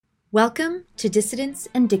Welcome to Dissidents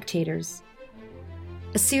and Dictators,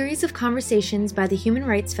 a series of conversations by the Human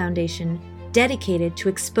Rights Foundation dedicated to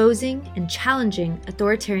exposing and challenging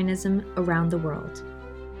authoritarianism around the world.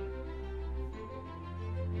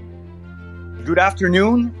 Good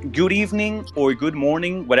afternoon, good evening, or good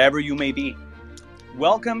morning, whatever you may be.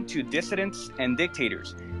 Welcome to Dissidents and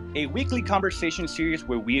Dictators, a weekly conversation series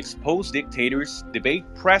where we expose dictators, debate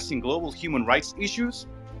pressing global human rights issues,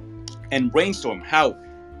 and brainstorm how,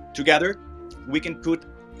 together, we can put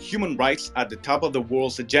human rights at the top of the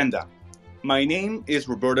world's agenda. My name is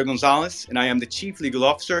Roberto Gonzalez, and I am the Chief Legal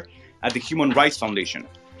Officer at the Human Rights Foundation.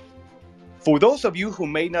 For those of you who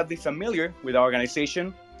may not be familiar with our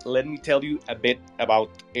organization, let me tell you a bit about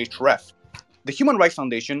HRF. The Human Rights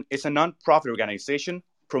Foundation is a non-profit organization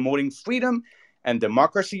promoting freedom and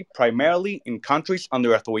democracy primarily in countries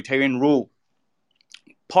under authoritarian rule.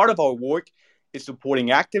 Part of our work is supporting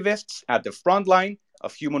activists at the front line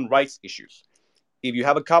of human rights issues. If you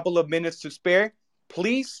have a couple of minutes to spare,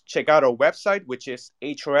 please check out our website, which is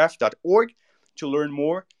hrf.org, to learn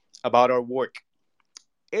more about our work.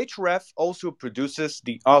 HRF also produces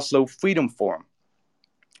the Oslo Freedom Forum,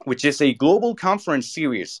 which is a global conference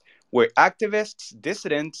series where activists,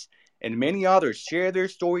 dissidents, and many others share their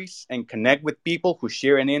stories and connect with people who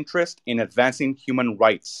share an interest in advancing human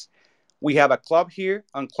rights. We have a club here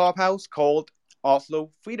on Clubhouse called Oslo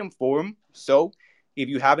Freedom Forum, so if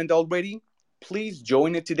you haven't already, please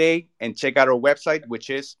join it today and check out our website, which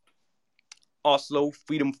is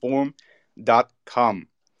oslofreedomforum.com.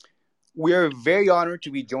 We are very honored to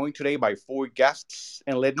be joined today by four guests,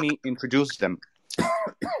 and let me introduce them.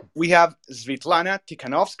 We have Svitlana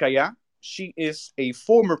Tikhanovskaya. She is a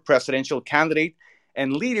former presidential candidate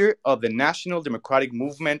and leader of the National Democratic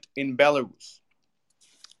Movement in Belarus.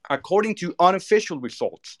 According to unofficial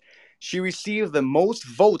results, she received the most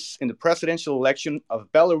votes in the presidential election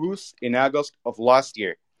of Belarus in August of last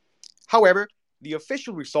year. However, the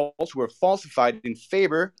official results were falsified in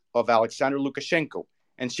favor of Alexander Lukashenko,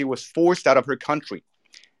 and she was forced out of her country.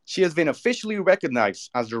 She has been officially recognized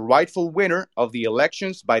as the rightful winner of the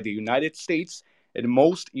elections by the United States and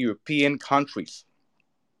most European countries.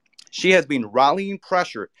 She has been rallying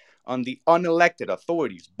pressure on the unelected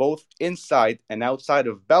authorities, both inside and outside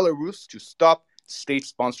of Belarus, to stop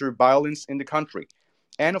state-sponsored violence in the country,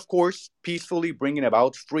 and of course, peacefully bringing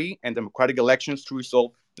about free and democratic elections to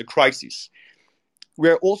resolve the crisis. We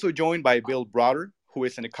are also joined by Bill Browder, who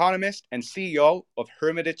is an economist and CEO of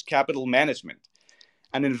Hermitage Capital Management,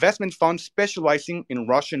 an investment fund specializing in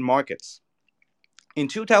Russian markets. In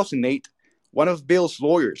 2008, one of Bill's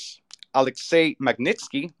lawyers, Alexei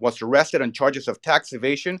Magnitsky, was arrested on charges of tax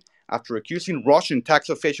evasion after accusing Russian tax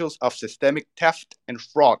officials of systemic theft and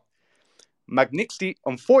fraud. Magnitsky,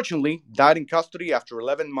 unfortunately, died in custody after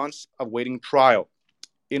 11 months awaiting trial.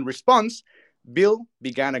 In response, Bill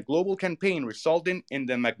began a global campaign resulting in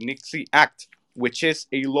the Magnitsky Act, which is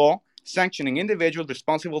a law sanctioning individuals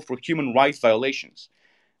responsible for human rights violations.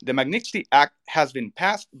 The Magnitsky Act has been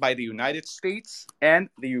passed by the United States and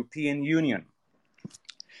the European Union.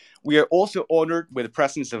 We are also honored with the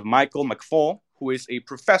presence of Michael McFaul, who is a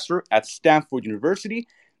professor at Stanford University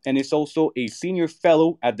and is also a senior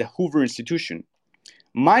fellow at the Hoover Institution.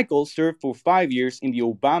 Michael served for 5 years in the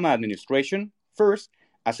Obama administration, first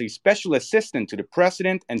as a special assistant to the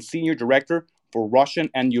president and senior director for Russian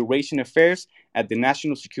and Eurasian affairs at the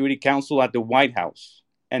National Security Council at the White House,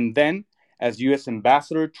 and then as U.S.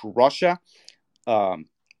 ambassador to Russia.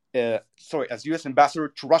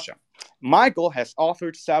 Michael has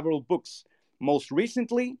authored several books, most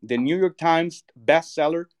recently the New York Times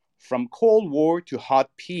bestseller From Cold War to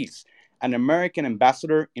Hot Peace, an American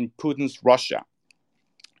ambassador in Putin's Russia.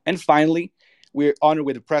 And finally, we are honored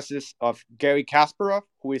with the presence of Garry Kasparov,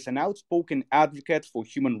 who is an outspoken advocate for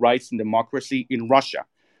human rights and democracy in Russia.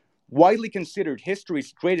 Widely considered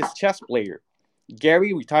history's greatest chess player,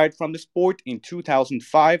 Garry retired from the sport in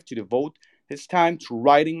 2005 to devote his time to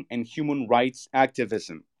writing and human rights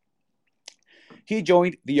activism. He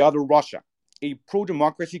joined The Other Russia, a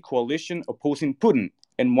pro-democracy coalition opposing Putin,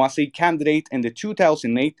 and was a candidate in the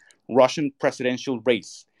 2008 Russian presidential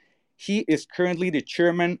race. He is currently the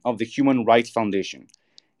chairman of the Human Rights Foundation.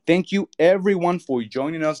 Thank you, everyone, for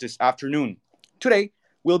joining us this afternoon. Today,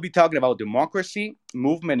 we'll be talking about democracy,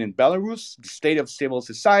 movement in Belarus, the state of civil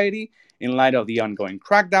society in light of the ongoing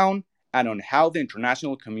crackdown, and on how the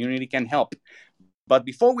international community can help. But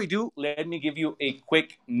before we do, let me give you a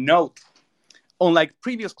quick note. Unlike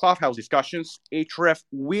previous Clubhouse discussions, HRF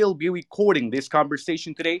will be recording this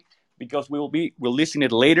conversation today because we will be releasing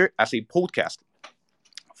it later as a podcast.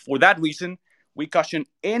 For that reason, we caution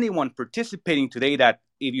anyone participating today that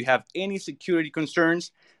if you have any security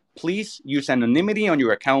concerns, Please use anonymity on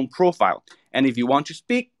your account profile. And if you want to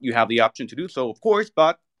speak, you have the option to do so, of course,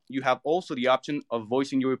 but you have also the option of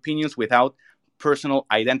voicing your opinions without personal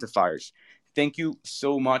identifiers. Thank you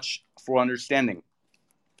so much for understanding.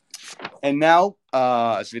 And now,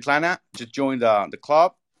 Svetlana just joined the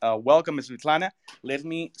club. Welcome, Svetlana. Let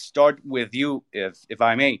me start with you, if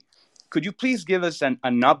I may. Could you please give us an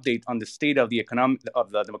update on the state of the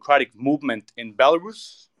democratic movement in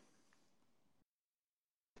Belarus?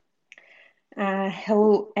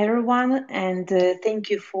 Hello, everyone, and thank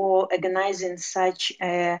you for organizing such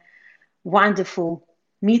a wonderful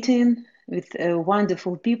meeting with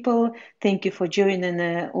wonderful people. Thank you for joining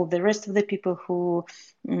all the rest of the people who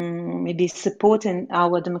may be supporting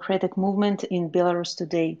our democratic movement in Belarus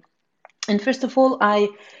today. And first of all, I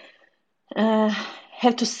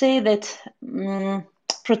have to say that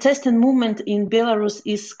protesting movement in Belarus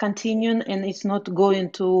is continuing, and it's not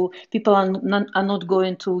going to, people are not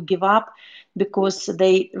going to give up, because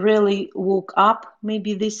they really woke up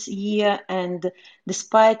maybe this year, and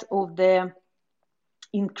despite of the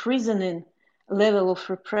increasing level of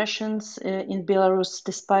repressions in Belarus,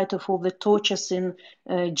 despite of all the tortures in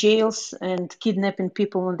jails and kidnapping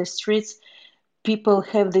people on the streets, people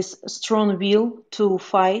have this strong will to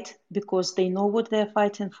fight, because they know what they're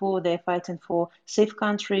fighting for. They're fighting for safe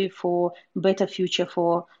country, for better future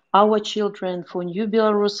for our children, for new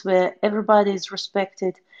Belarus, where everybody is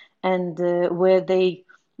respected, and where they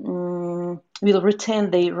will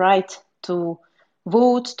retain their right to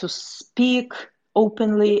vote, to speak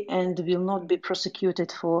openly, and will not be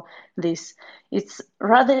prosecuted for this. It's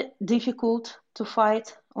rather difficult to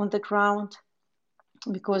fight on the ground,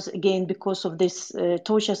 because of this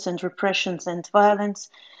tortures and repressions and violence.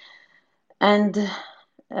 And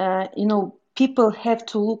people have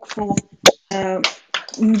to look for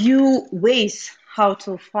new ways how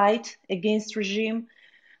to fight against regime,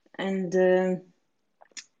 and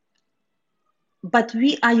but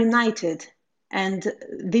we are united, and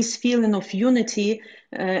this feeling of unity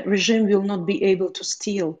regime will not be able to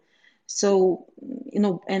steal. So,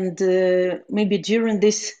 and maybe during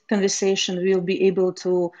this conversation, we'll be able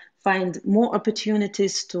to find more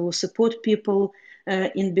opportunities to support people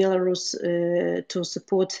in Belarus, to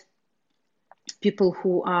support people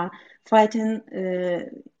who are fighting,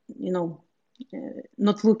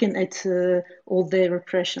 not looking at all the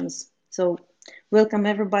repressions. So, welcome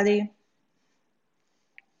everybody.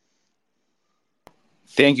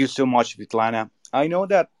 Thank you so much, Vitlana. I know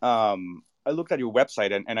that I looked at your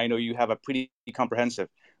website, and I know you have a pretty comprehensive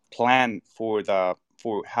plan for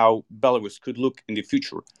how Belarus could look in the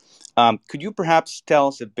future. Could you perhaps tell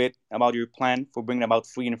us a bit about your plan for bringing about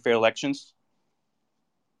free and fair elections?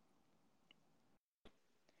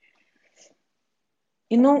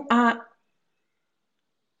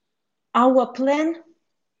 Our plan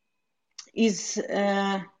is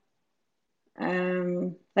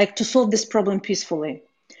like to solve this problem peacefully.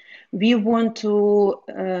 We want to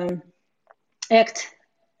act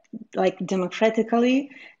like democratically,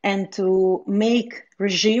 and to make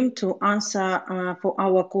regime to answer for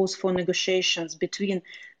our calls for negotiations between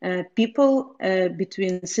people,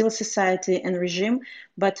 between civil society and regime.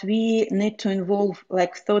 But we need to involve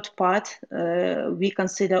like third part. We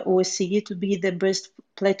consider OSCE to be the best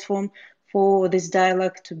platform for this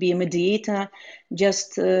dialogue, to be a mediator,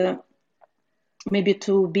 just maybe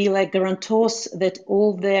to be like guarantors that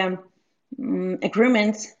all the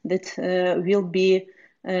agreements that will be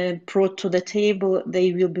brought to the table,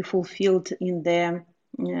 they will be fulfilled in the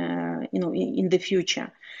in the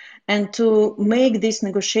future. And to make these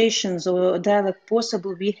negotiations or dialogue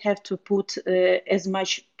possible, we have to put as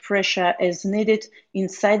much pressure as needed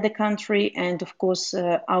inside the country, and of course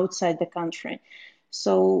outside the country.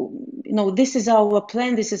 So this is our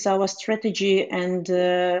plan, this is our strategy, and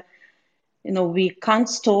we can't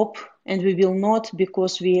stop, and we will not,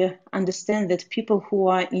 because we understand that people who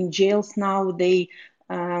are in jails now, they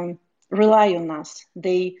rely on us.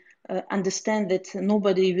 They understand that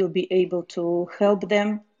nobody will be able to help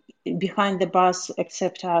them behind the bars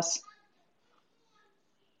except us.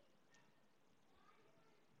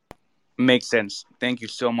 Makes sense. Thank you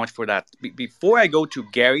so much for that. Before I go to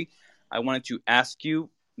Gary, I wanted to ask you,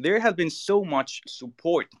 there has been so much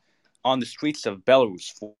support on the streets of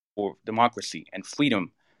Belarus for democracy and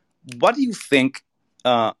freedom. What do you think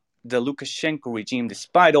the Lukashenko regime,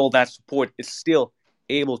 despite all that support, is still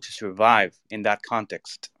able to survive in that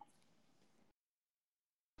context?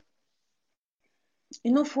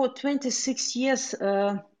 For 26 years,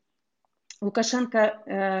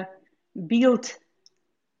 Lukashenko built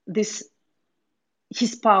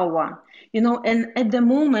his power, and at the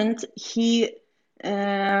moment he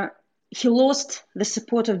he lost the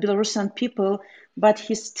support of Belarusian people, but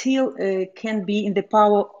he still can be in the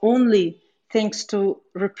power only thanks to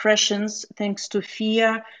repressions, thanks to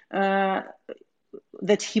fear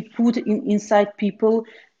that he put inside people,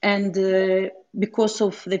 and because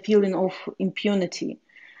of the feeling of impunity.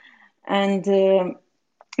 And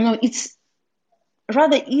it's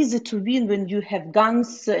rather easy to win when you have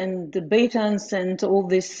guns and the batons and all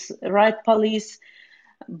this riot police.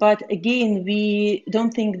 But again, we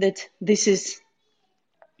don't think that this is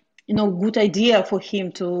good idea for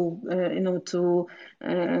him to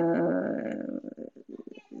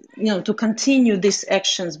continue these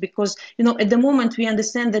actions, because at the moment we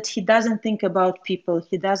understand that he doesn't think about people,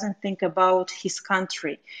 he doesn't think about his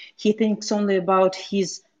country, he thinks only about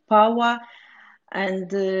his power. And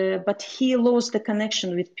but he lost the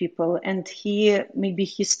connection with people, and maybe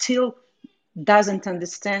he still doesn't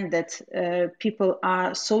understand that people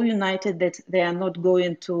are so united that they are not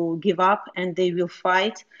going to give up, and they will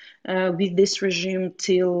fight with this regime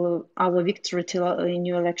till our victory, till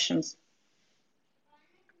new elections.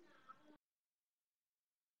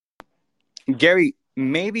 Gary,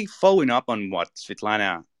 maybe following up on what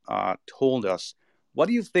Svetlana told us, what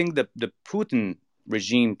do you think the Putin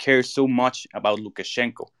regime cares so much about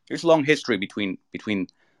Lukashenko? There's a long history between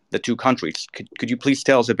the two countries. Could you please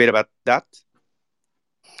tell us a bit about that?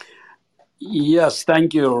 Yes,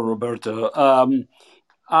 thank you, Roberto.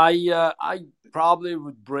 I probably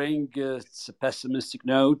would bring a pessimistic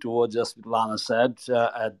note to what Svetlana said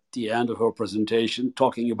at the end of her presentation,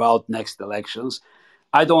 talking about next elections.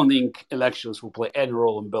 I don't think elections will play any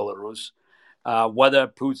role in Belarus. Whether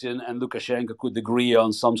Putin and Lukashenko could agree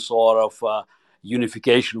on some sort of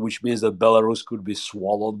unification, which means that Belarus could be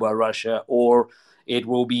swallowed by Russia, or it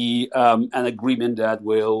will be an agreement that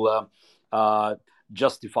will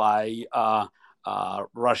justify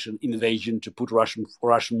Russian invasion, to put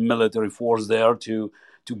Russian military force there to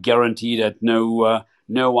guarantee that no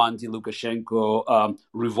anti-Lukashenko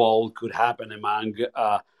revolt could happen among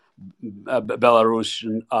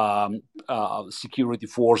Belarusian security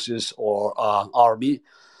forces or army.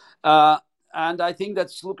 And I think that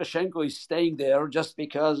Lukashenko is staying there just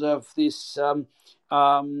because of this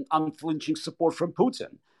unflinching support from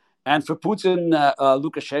Putin. And for Putin,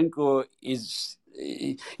 Lukashenko is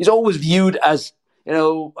always viewed as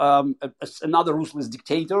as another ruthless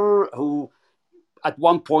dictator who, at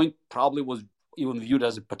one point, probably was even viewed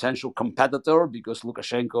as a potential competitor, because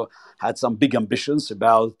Lukashenko had some big ambitions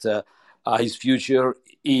about his future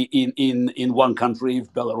in one country,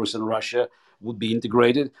 if Belarus and Russia would be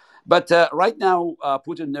integrated. But right now,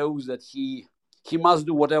 Putin knows that he must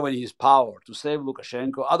do whatever in his power to save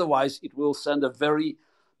Lukashenko. Otherwise, it will send a very,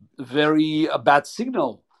 very bad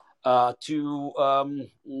signal to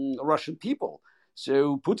Russian people.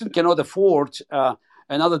 So Putin cannot afford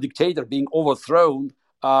another dictator being overthrown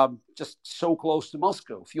just so close to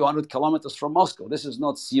Moscow, a few hundred kilometers from Moscow. This is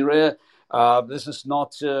not Syria. This is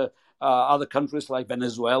not other countries like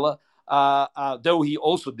Venezuela, though he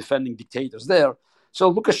also defending dictators there.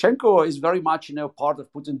 So Lukashenko is very much, part of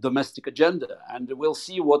Putin's domestic agenda, and we'll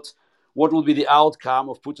see what will be the outcome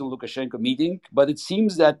of Putin-Lukashenko meeting. But it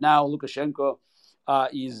seems that now Lukashenko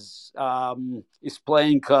is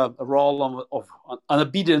playing a role of an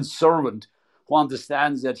obedient servant who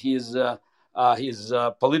understands that his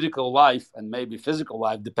political life and maybe physical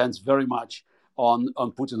life depends very much on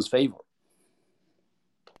Putin's favor.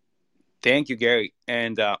 Thank you, Gary.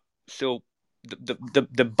 And so the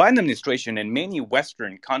Biden administration and many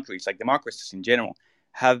Western countries, like democracies in general,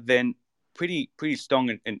 have been pretty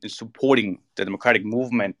strong in supporting the democratic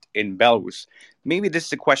movement in Belarus. Maybe this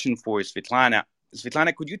is a question for Svetlana.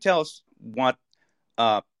 Svetlana, could you tell us what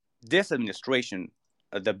this administration,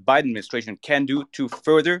 the Biden administration, can do to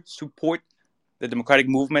further support the democratic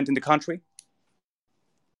movement in the country?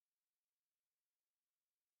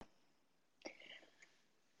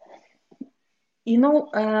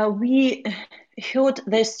 We heard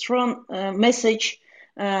the strong message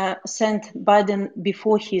sent Biden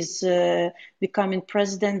before his becoming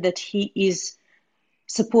president, that he is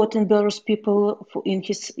supporting Belarus people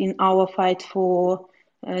in our fight for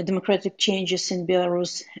democratic changes in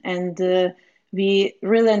Belarus. And we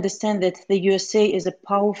really understand that the USA is a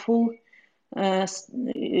powerful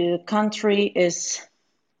country, is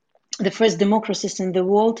the first democracies in the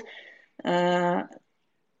world,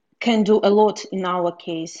 can do a lot in our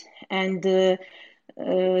case. And the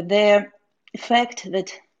fact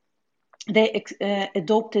that they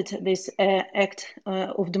adopted this act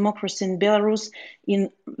of democracy in Belarus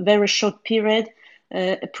in very short period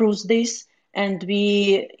proves this. And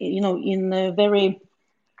we, in a very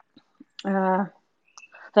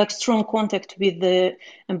like strong contact with the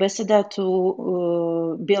ambassador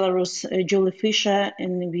to Belarus, Julie Fisher,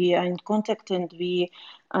 and we are in contact, and we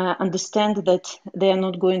understand that they are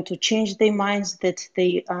not going to change their minds, that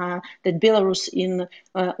that Belarus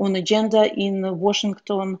on agenda in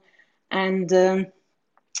Washington, and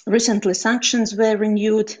recently sanctions were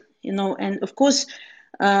renewed, and of course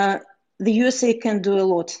the USA can do a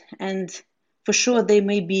lot, and for sure they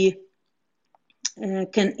maybe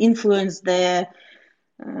can influence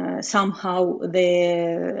somehow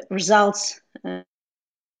the results.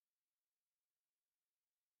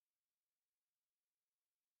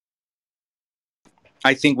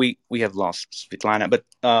 I think we have lost Svetlana, but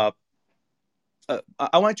I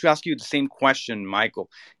wanted to ask you the same question, Michael,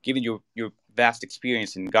 given your vast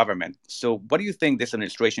experience in government. So what do you think this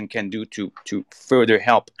administration can do to further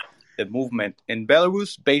help the movement in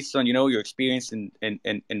Belarus based on, your experience in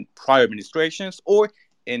prior administrations or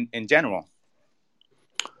in general?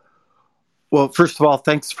 Well, first of all,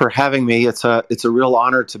 thanks for having me. It's a real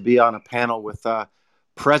honor to be on a panel with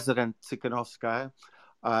President Tsikhanouskaya.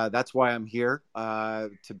 That's why I'm here,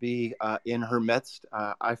 to be in her midst.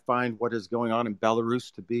 I find what is going on in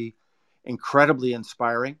Belarus to be incredibly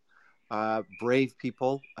inspiring. Brave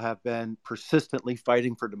people have been persistently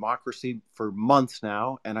fighting for democracy for months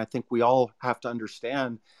now, and I think we all have to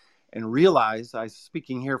understand and realize, I'm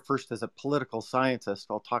speaking here first as a political scientist,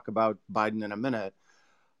 I'll talk about Biden in a minute,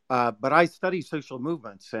 but I study social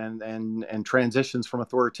movements and transitions from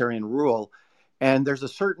authoritarian rule, and there's a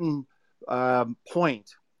certain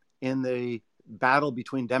point in the battle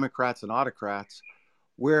between Democrats and autocrats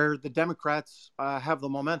where the Democrats have the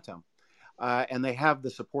momentum and they have the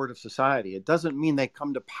support of society. It doesn't mean they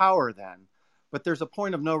come to power then, but there's a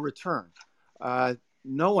point of no return.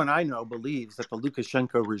 No one I know believes that the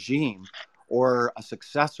Lukashenko regime or a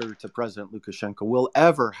successor to President Lukashenko will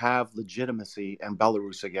ever have legitimacy in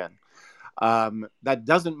Belarus again. That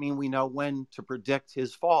doesn't mean we know when to predict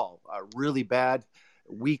his fall. Really bad,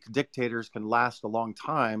 weak dictators can last a long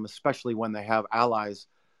time, especially when they have allies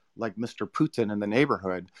like Mr. Putin in the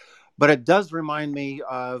neighborhood. But it does remind me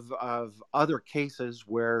of other cases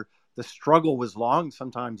where the struggle was long,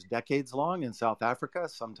 sometimes decades long in South Africa.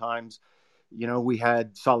 Sometimes, we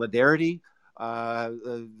had Solidarity,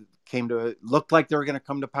 looked like they were going to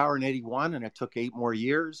come to power in 81, and it took 8 more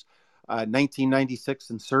years. 1996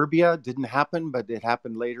 in Serbia didn't happen, but it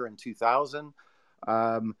happened later in 2000.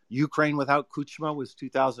 Ukraine without Kuchma was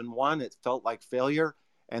 2001. It felt like failure,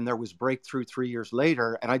 and there was breakthrough 3 years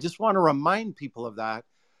later. And I just want to remind people of that,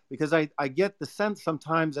 because I get the sense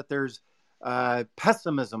sometimes that there's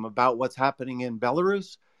pessimism about what's happening in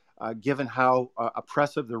Belarus, given how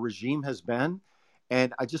oppressive the regime has been.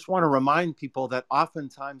 And I just want to remind people that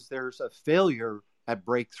oftentimes there's a failure at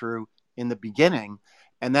breakthrough in the beginning,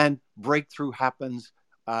 and then breakthrough happens,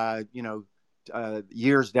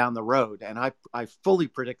 years down the road. And I fully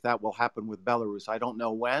predict that will happen with Belarus. I don't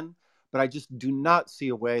know when, but I just do not see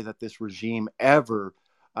a way that this regime ever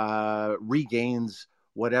regains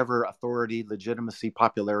whatever authority, legitimacy,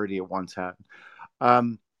 popularity it once had.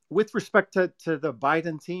 With respect to the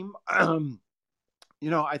Biden team,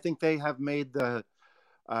 I think they have made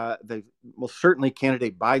certainly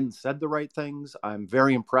candidate Biden said the right things. I'm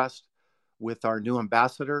very impressed with our new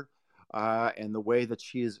ambassador and the way that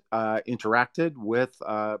she has interacted with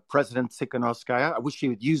President Tsikhanouskaya. I wish she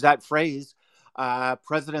would use that phrase,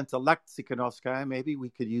 President-elect Tsikhanouskaya. Maybe we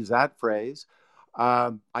could use that phrase.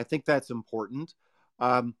 I think that's important.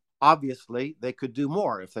 Obviously, they could do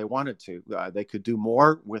more if they wanted to. They could do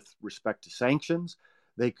more with respect to sanctions.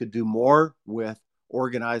 They could do more with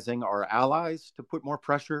organizing our allies to put more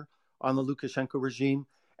pressure on the Lukashenko regime.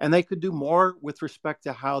 And they could do more with respect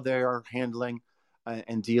to how they are handling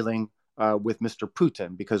and dealing with Mr.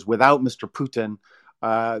 Putin, because without Mr. Putin,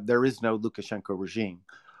 there is no Lukashenko regime.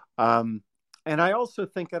 And I also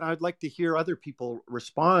think, and I'd like to hear other people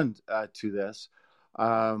respond to this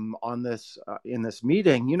on this in this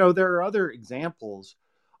meeting. There are other examples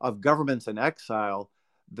of governments in exile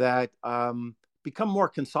that become more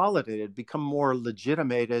consolidated, become more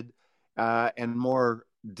legitimated, and more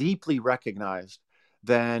deeply recognized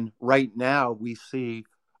than right now we see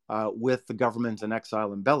with the government in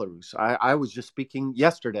exile in Belarus. I was just speaking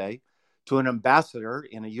yesterday to an ambassador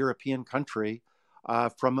in a European country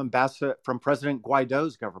from President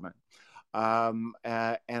Guaido's government. And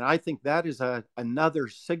I think that is another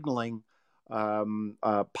signaling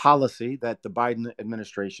policy that the Biden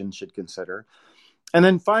administration should consider. And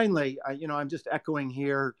then finally, I'm just echoing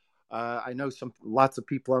here. I know lots of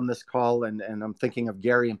people on this call, and I'm thinking of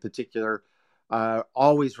Gary in particular.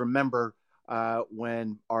 Always remember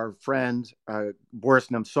when our friend Boris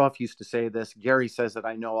Nemtsov used to say this. Gary says that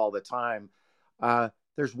I know all the time.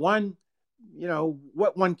 There's one,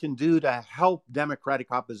 what one can do to help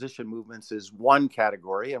democratic opposition movements is one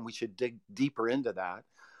category, and we should dig deeper into that.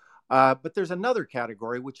 But there's another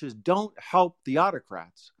category, which is don't help the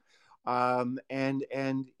autocrats. And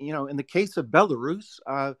in the case of Belarus,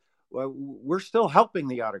 we're still helping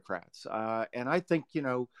the autocrats. And I think,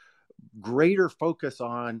 greater focus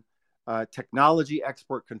on technology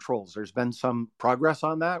export controls. There's been some progress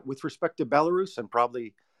on that with respect to Belarus, and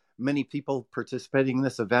probably many people participating in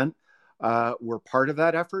this event were part of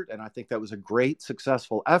that effort. And I think that was a great,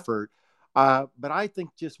 successful effort. But I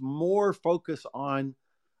think just more focus on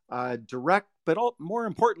direct, but more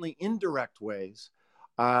importantly, indirect ways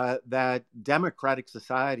that democratic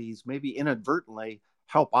societies maybe inadvertently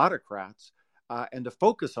help autocrats, and to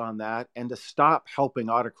focus on that and to stop helping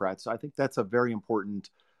autocrats. I think that's a very important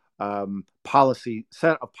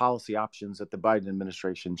set of policy options that the Biden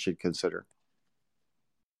administration should consider.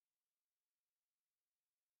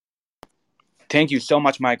 Thank you so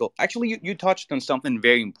much, Michael. Actually, you touched on something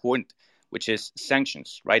very important, which is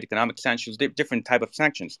sanctions, right? Economic sanctions, different type of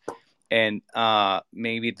sanctions. And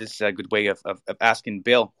maybe this is a good way of asking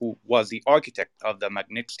Bill, who was the architect of the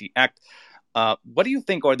Magnitsky Act, what do you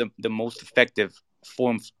think are the most effective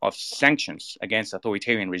forms of sanctions against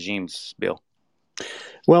authoritarian regimes, Bill?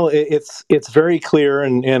 Well, it's very clear,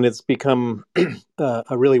 and it's become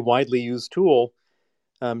a really widely used tool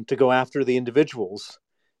to go after the individuals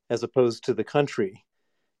as opposed to the country,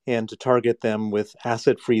 and to target them with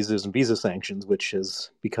asset freezes and visa sanctions, which has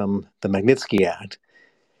become the Magnitsky Act.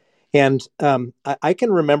 And I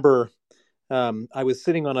can remember I was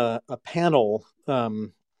sitting on a panel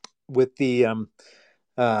with the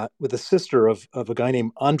sister of a guy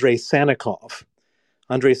named Andrei Sannikov.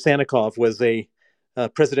 Andrei Sannikov was a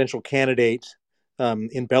presidential candidate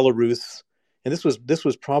in Belarus, and this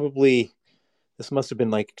must have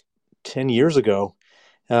been like 10 years ago.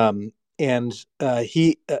 And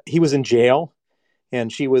he was in jail, and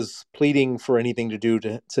she was pleading for anything to do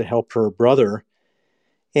to help her brother.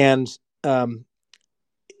 And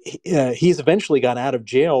he's eventually got out of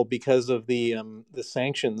jail because of the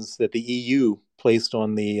sanctions that the EU placed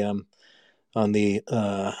on the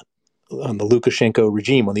Lukashenko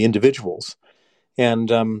regime, on the individuals. And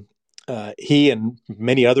he and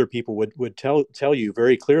many other people would tell you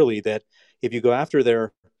very clearly that if you go after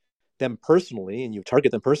them personally, and you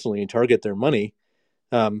target them personally and target their money,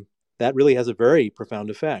 that really has a very profound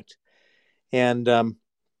effect. And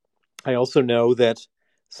I also know that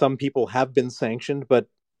some people have been sanctioned, but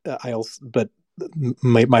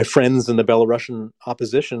my friends in the Belarusian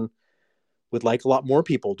opposition would like a lot more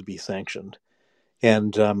people to be sanctioned,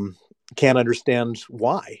 and can't understand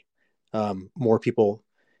why more people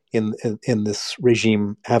in this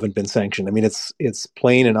regime haven't been sanctioned. I mean, it's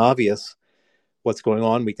plain and obvious what's going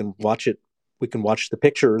on. We can watch it. We can watch the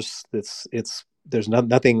pictures. There's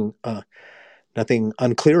nothing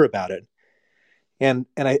unclear about it. And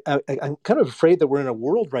I'm kind of afraid that we're in a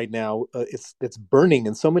world right now. It's burning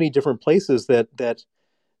in so many different places that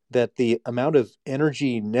the amount of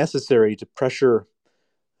energy necessary to pressure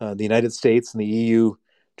the United States and the EU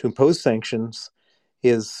to impose sanctions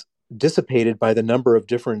is dissipated by the number of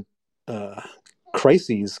different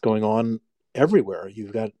crises going on everywhere.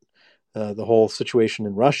 You've got the whole situation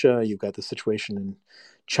in Russia. You've got the situation in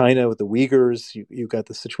China with the Uyghurs. You've got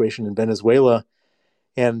the situation in Venezuela,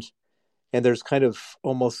 and there's kind of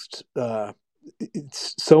almost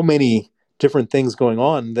so many different things going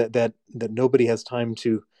on that nobody has time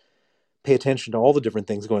to pay attention to all the different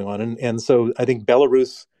things going on. And so I think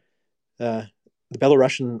Belarus, the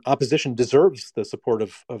Belarusian opposition deserves the support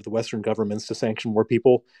of the Western governments to sanction more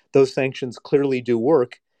people. Those sanctions clearly do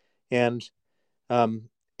work, and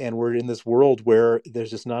we're in this world where there's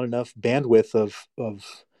just not enough bandwidth of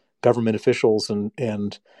government officials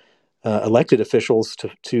and elected officials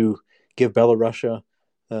to give Belarusia,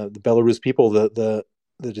 the Belarus people, the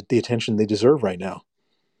attention they deserve right now.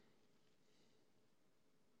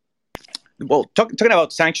 Well, talking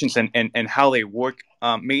about sanctions and how they work,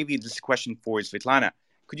 maybe this question for Svetlana.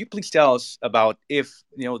 Could you please tell us about if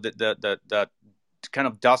the kind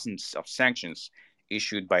of dozens of sanctions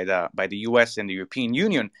issued by the U.S. and the European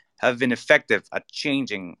Union have been effective at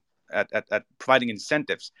changing, at providing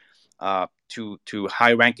incentives to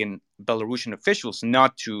high-ranking Belarusian officials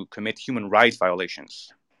not to commit human rights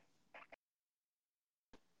violations?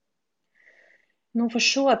 No, for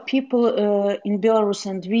sure. People in Belarus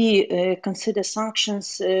and we consider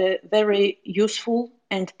sanctions very useful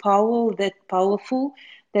and powerful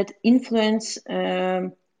that influence,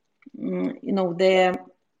 their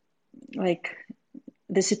like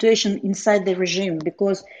the situation inside the regime,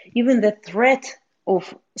 because even the threat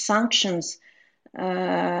of sanctions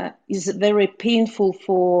is very painful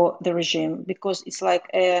for the regime, because it's like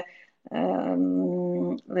a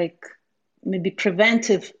like maybe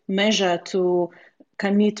preventive measure to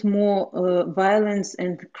commit more violence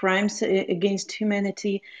and crimes against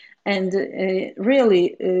humanity. And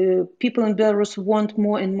really, people in Belarus want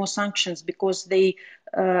more and more sanctions, because they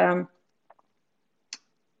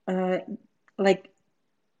like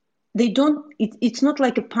they don't. It's not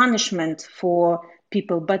like a punishment for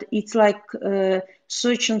people, but it's like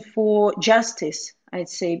searching for justice, I'd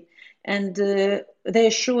say. And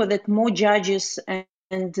they're sure that more judges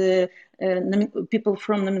and people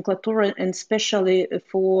from nomenclatura, and especially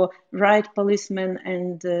for riot policemen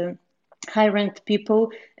and high-ranked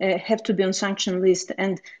people, have to be on sanction list.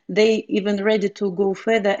 And they even ready to go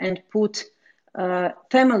further and put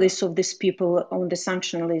families of these people on the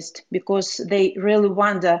sanction list, because they really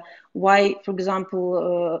wonder why, for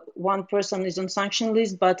example, one person is on sanction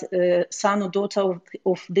list, but son or daughter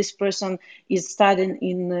of this person is studying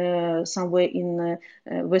in somewhere in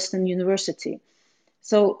Western University.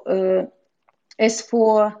 So as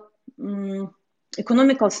for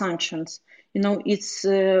economical sanctions, it's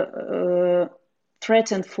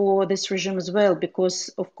threatened for this regime as well, because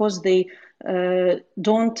of course they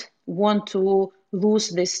don't want to lose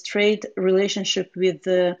this trade relationship with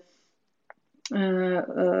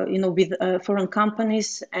with foreign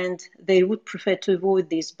companies, and they would prefer to avoid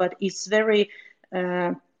this. But it's very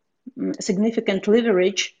significant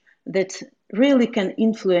leverage that really can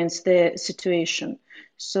influence the situation.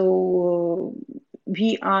 So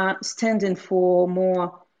we are standing for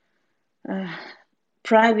more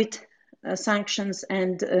private sanctions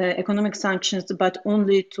and economic sanctions, but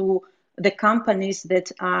only to the companies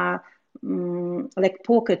that are like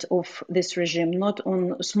pocket of this regime, not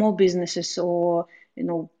on small businesses or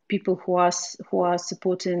people who are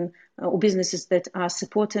supporting or businesses that are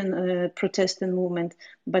supporting protesting movement,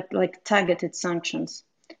 but like targeted sanctions.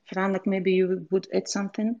 Franak, maybe you would add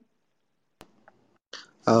something.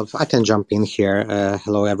 I can jump in here.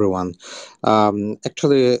 Hello, everyone.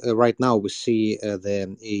 Actually, right now we see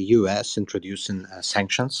the U.S. introducing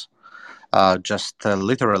sanctions. Just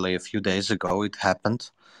literally a few days ago, it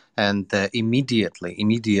happened, and immediately,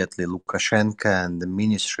 Lukashenko and the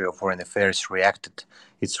Ministry of Foreign Affairs reacted.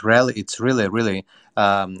 It's really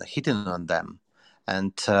hitting on them,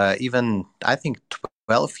 and even I think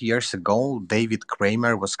 12 years ago, David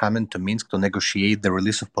Kramer was coming to Minsk to negotiate the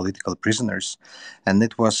release of political prisoners, and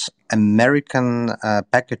it was American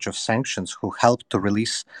package of sanctions who helped to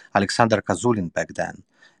release Alexander Kazulin back then.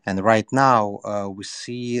 And right now, we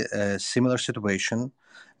see a similar situation,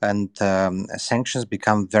 and sanctions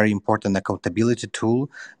become very important accountability tool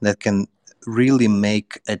that can really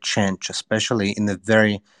make a change, especially in a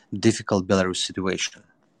very difficult Belarus situation.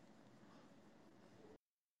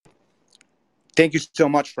 Thank you so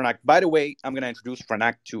much, Franak. By the way, I'm going to introduce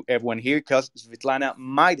Franak to everyone here, because Svetlana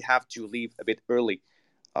might have to leave a bit early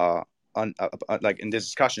like in this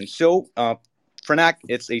discussion. So Franak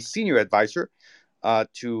is a senior advisor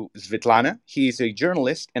to Svetlana. He is a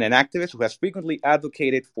journalist and an activist who has frequently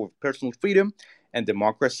advocated for personal freedom and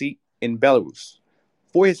democracy in Belarus.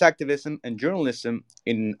 For his activism and journalism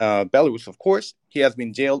in Belarus, of course, he has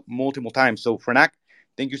been jailed multiple times. So, Franak,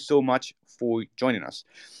 thank you so much for joining us.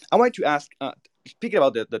 I wanted to ask, speaking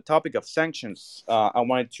about the topic of sanctions, I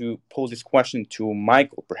wanted to pose this question to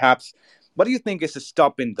Michael. Perhaps, what do you think is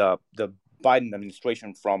stopping the Biden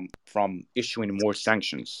administration from issuing more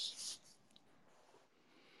sanctions?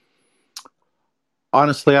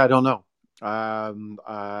 Honestly, I don't know. I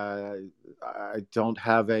don't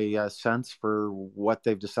have a sense for what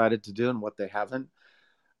they've decided to do and what they haven't.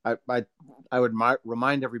 I would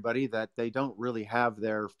remind everybody that they don't really have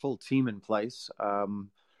their full team in place.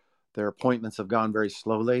 Their appointments have gone very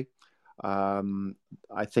slowly.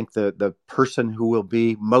 I think the person who will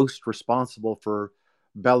be most responsible for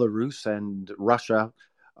Belarus and Russia,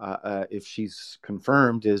 if she's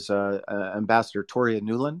confirmed, is Ambassador Toria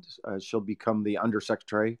Nuland. She'll become the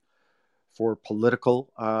Undersecretary for Political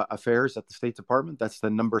Affairs at the State Department. That's the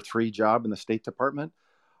number 3 job in the State Department.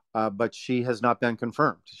 But she has not been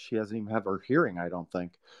confirmed. She hasn't even had her hearing, I don't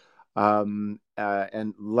think. And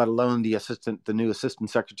let alone the new assistant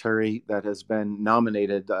secretary that has been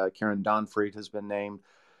nominated, Karen Donfried, has been named.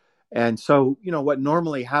 And so, what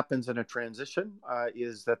normally happens in a transition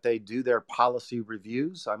is that they do their policy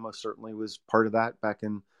reviews. I most certainly was part of that back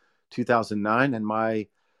in 2009. And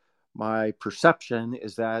my perception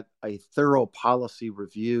is that a thorough policy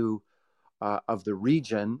review of the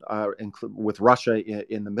region, with Russia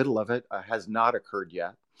in the middle of it, has not occurred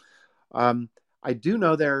yet. I do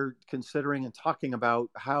know they're considering and talking about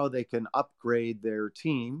how they can upgrade their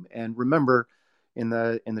team. And remember, in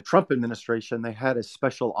the Trump administration, they had a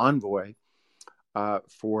special envoy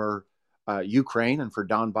for Ukraine and for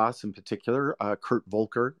Donbass in particular. Kurt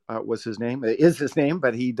Volker was his name. It is his name,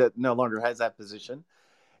 but he no longer has that position.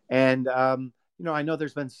 And I know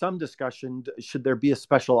there's been some discussion: should there be a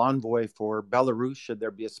special envoy for Belarus? Should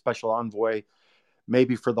there be a special envoy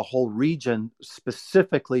maybe for the whole region,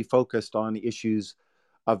 specifically focused on issues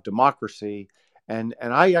of democracy? And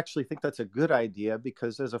I actually think that's a good idea,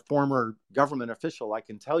 because as a former government official, I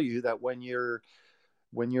can tell you that when you're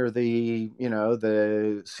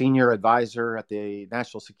the senior advisor at the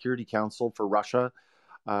National Security Council for Russia,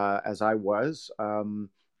 as I was,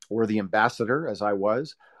 or the ambassador as I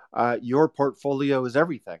was, your portfolio is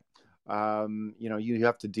everything. You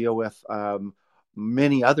have to deal with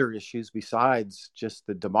many other issues besides just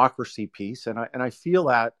the democracy piece, and I feel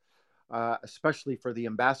that especially for the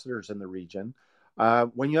ambassadors in the region,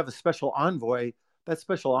 when you have a special envoy, that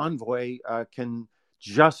special envoy can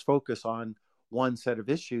just focus on one set of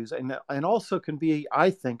issues, and also can be, I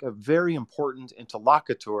think, a very important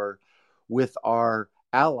interlocutor with our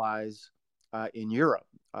allies in Europe.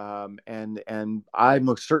 And I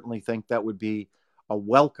most certainly think that would be a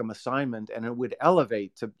welcome assignment, and it would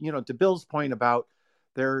elevate to Bill's point about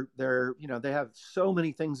they have so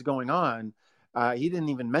many things going on. He didn't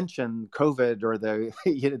even mention COVID or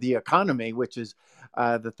the economy, which is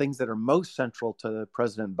the things that are most central to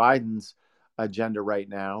President Biden's agenda right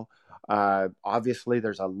now. Obviously,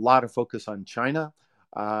 there's a lot of focus on China,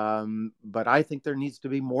 but I think there needs to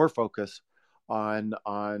be more focus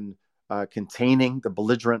on containing the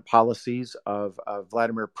belligerent policies of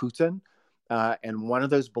Vladimir Putin. And one of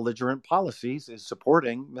those belligerent policies is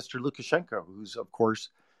supporting Mr. Lukashenko, who's, of course,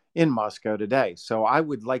 in Moscow today. So I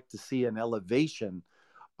would like to see an elevation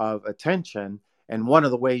of attention. And one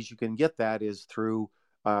of the ways you can get that is through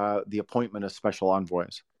the appointment of special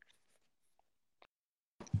envoys.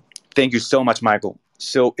 Thank you so much, Michael.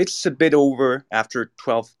 So it's a bit over after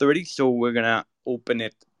 12:30, so we're going to open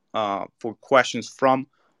it for questions from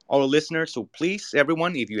our listeners. So please,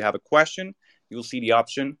 everyone, if you have a question, you'll see the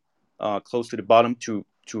option close to the bottom to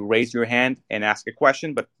raise your hand and ask a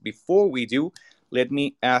question. But before we do, let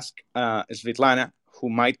me ask Svetlana, who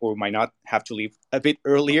might or might not have to leave a bit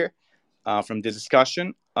earlier from the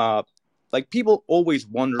discussion. People always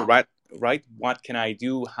wonder, right? What can I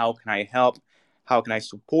do? How can I help? How can I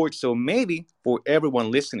support? So maybe for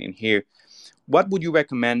everyone listening here, what would you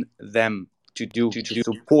recommend them to do to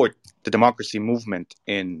support the democracy movement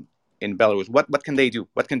in Belarus? What can they do?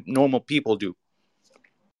 What can normal people do?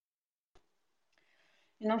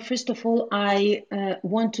 First of all, I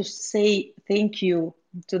want to say thank you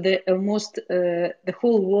to the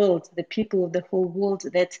whole world, the people of the whole world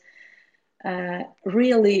that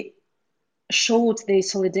really showed their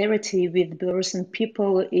solidarity with Belarusian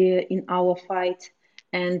people in our fight.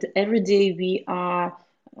 And every day we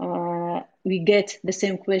get the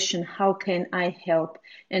same question: how can I help?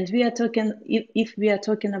 And we are talking, if we are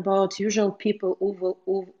talking about usual people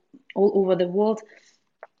all over the world,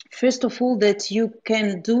 first of all, that you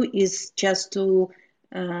can do is just to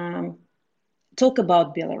talk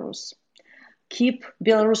about Belarus. Keep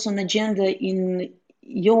Belarus on agenda in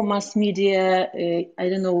your mass media.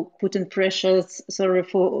 Putting pressure,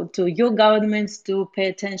 to your governments to pay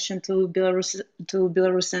attention to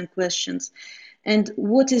Belarusian questions. And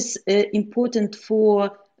what is important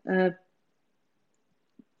for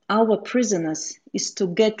our prisoners is to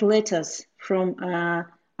get letters from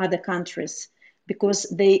other countries, because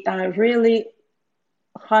they are really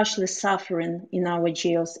harshly suffering in our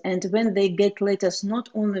jails. And when they get letters not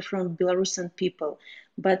only from Belarusian people,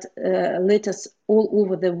 but letters all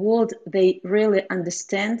over the world, they really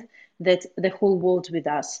understand that the whole world with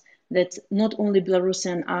us, that not only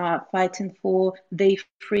Belarusians are fighting for their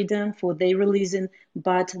freedom, for their releasing,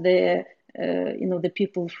 but the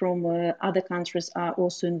people from other countries are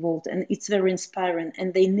also involved. And it's very inspiring,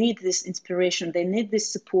 and they need this inspiration, they need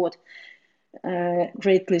this support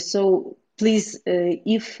greatly. So please,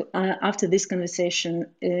 if after this conversation,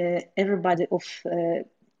 everybody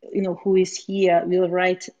who is here will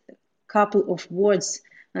write a couple of words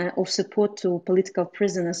of support to political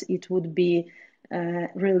prisoners, it would be a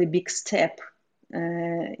really big step,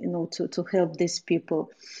 to help these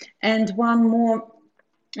people. And one more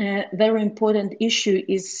very important issue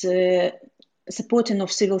is supporting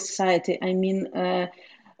of civil society. I mean,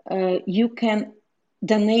 you can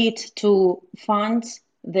donate to funds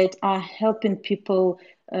that are helping people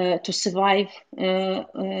to survive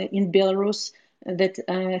in Belarus. that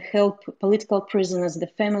help political prisoners, the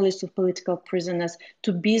families of political prisoners,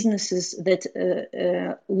 to businesses that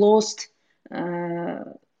lost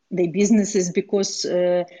their businesses because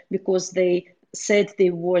they said they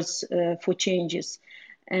was for changes,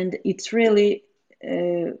 and it's really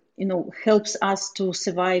helps us to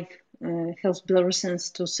survive. Helps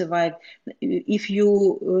Belarusians to survive. If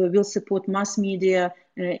you will support mass media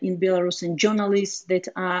in Belarus and journalists that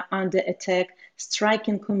are under attack,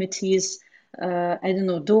 striking committees,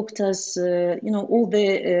 doctors, all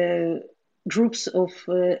the groups of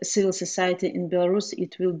civil society in Belarus,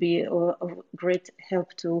 it will be of great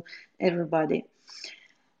help to everybody.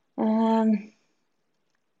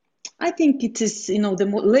 I think it is,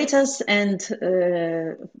 the latest and,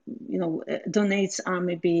 donates are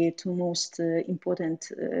maybe two most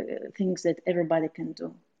important things that everybody can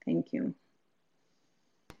do. Thank you.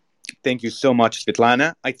 Thank you so much,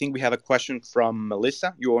 Svetlana. I think we have a question from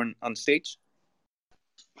Melissa. You're on stage.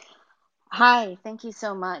 Hi, thank you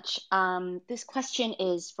so much. This question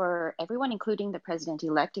is for everyone, including the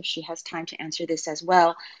president-elect, if she has time to answer this as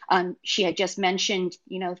well. She had just mentioned,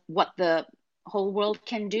 what the whole world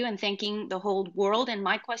can do and thanking the whole world. And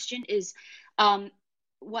my question is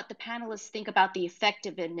what the panelists think about the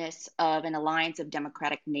effectiveness of an alliance of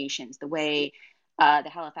democratic nations, the way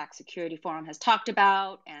the Halifax Security Forum has talked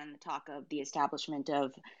about, and the talk of the establishment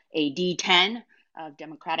of a D10 of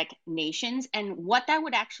democratic nations, and what that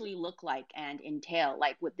would actually look like and entail.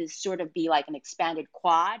 Like, would this sort of be like an expanded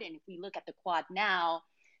Quad? And if we look at the Quad now,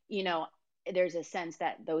 there's a sense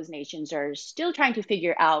that those nations are still trying to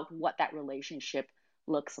figure out what that relationship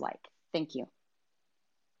looks like. Thank you.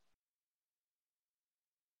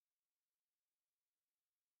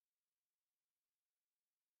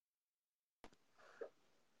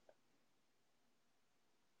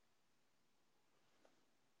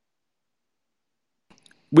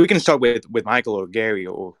 We can start with Michael or Gary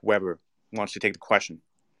or whoever wants to take the question.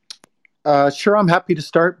 Sure, I'm happy to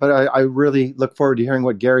start, but I really look forward to hearing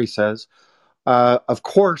what Gary says. Of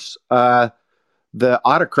course, the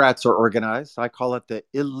autocrats are organized. I call it the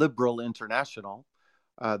illiberal international.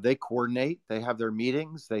 They coordinate. They have their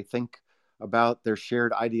meetings. They think about their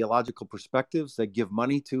shared ideological perspectives. They give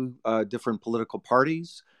money to different political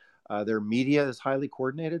parties. Their media is highly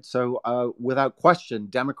coordinated. So without question,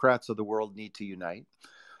 Democrats of the world need to unite.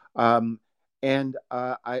 And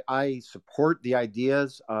I support the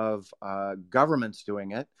ideas of governments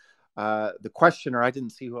doing it. The questioner, I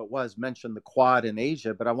didn't see who it was, mentioned the Quad in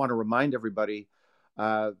Asia, but I want to remind everybody,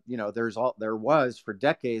 there was for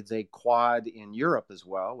decades a Quad in Europe as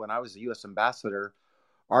well. When I was the U.S. ambassador,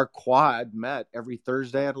 our Quad met every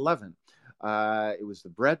Thursday at 11. It was the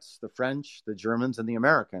Brits, the French, the Germans, and the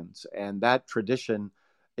Americans, and that tradition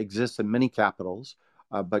exists in many capitals,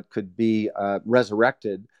 but could be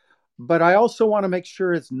resurrected. But I also want to make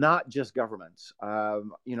sure it's not just governments. I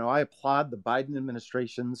applaud the Biden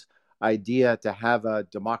administration's idea to have a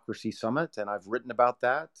democracy summit, and I've written about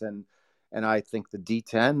that. And I think the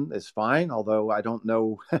D10 is fine, although I don't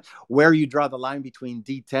know where you draw the line between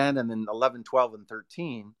D10 and then 11, 12, and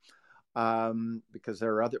 13, because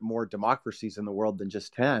there are more democracies in the world than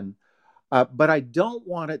just 10. But I don't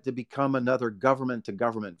want it to become another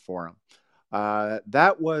government-to-government forum.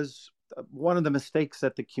 That was one of the mistakes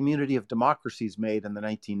that the community of democracies made in the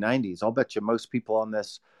 1990s. I'll bet you most people on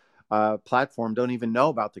this platform don't even know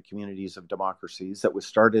about the communities of democracies that was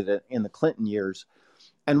started in the Clinton years.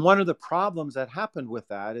 And one of the problems that happened with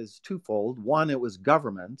that is twofold. One, it was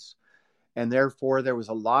governments, and therefore there was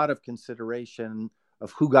a lot of consideration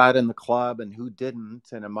of who got in the club and who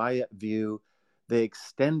didn't. And in my view, they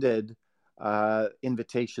extended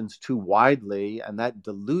invitations too widely, and that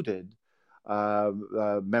diluted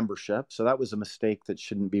membership. So that was a mistake that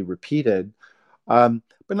shouldn't be repeated. But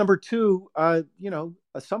number two, a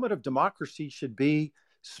summit of democracy should be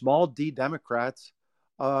small d Democrats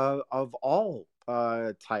of all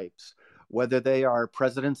types, whether they are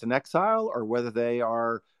presidents in exile or whether they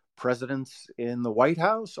are presidents in the White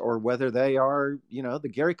House or whether they are,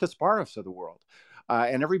 the Gary Kasparovs of the world,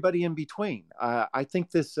 and everybody in between. I think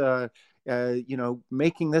this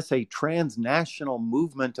making this a transnational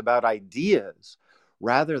movement about ideas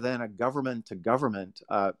rather than a government-to-government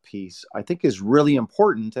piece, I think is really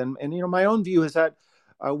important. And my own view is that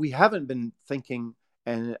we haven't been thinking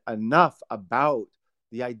enough about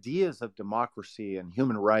the ideas of democracy and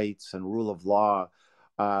human rights and rule of law.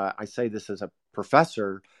 I say this as a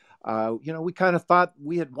professor. We kind of thought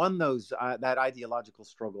we had won that ideological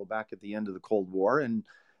struggle back at the end of the Cold War, and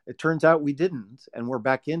it turns out we didn't, and we're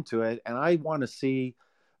back into it. And I want to see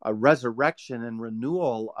a resurrection and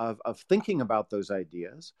renewal of thinking about those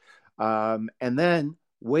ideas, and then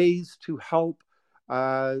ways to help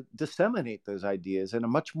disseminate those ideas in a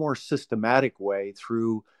much more systematic way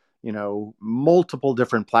through, multiple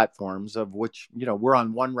different platforms, of which, we're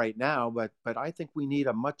on one right now, but I think we need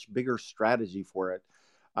a much bigger strategy for it.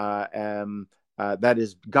 That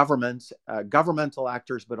is governments, governmental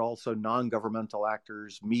actors, but also non-governmental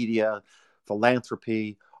actors, media,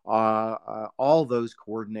 philanthropy, all those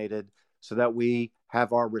coordinated so that we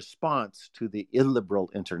have our response to the illiberal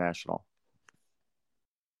international.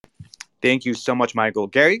 Thank you so much, Michael.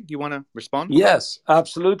 Gary, you want to respond? Yes,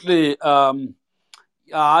 absolutely.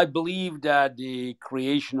 I believe that the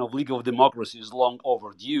creation of League of Democracy is long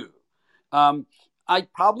overdue. I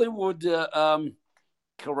probably would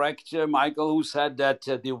correct Michael, who said that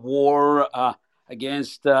the war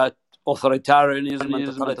against authoritarianism and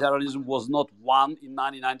totalitarianism was not won in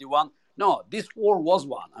 1991. No, this war was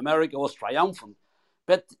won. America was triumphant.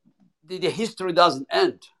 But the history doesn't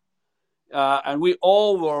end. And we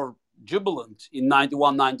all were jubilant in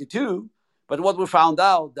 91, 92. But what we found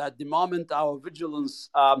out that the moment our vigilance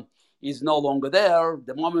is no longer there,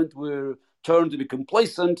 the moment we turn to be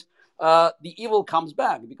complacent, the evil comes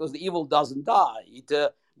back, because the evil doesn't die. It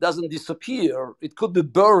doesn't disappear. It could be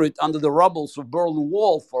buried under the rubbles of Berlin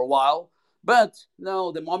Wall for a while. But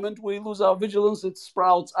no, the moment we lose our vigilance, it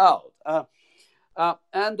sprouts out.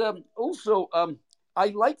 Also, I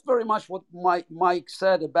liked very much what Mike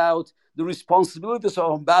said about the responsibilities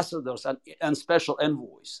of ambassadors and special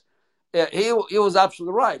envoys. He was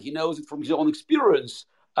absolutely right. He knows it from his own experience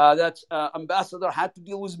that ambassador had to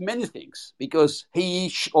deal with many things, because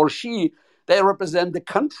he or she, they represent the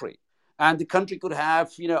country, and the country could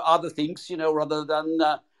have other things rather than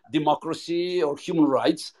democracy or human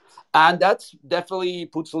rights, and that definitely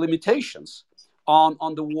puts limitations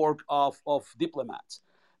on the work of diplomats.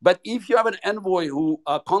 But if you have an envoy who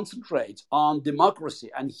concentrates on democracy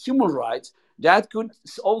and human rights, that could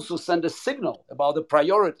also send a signal about the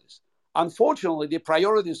priorities. Unfortunately, the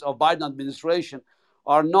priorities of Biden administration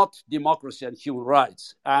are not democracy and human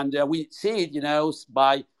rights. And we see it,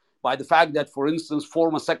 by the fact that, for instance,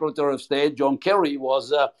 former Secretary of State John Kerry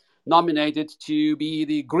was nominated to be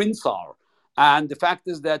the Green Tsar. And the fact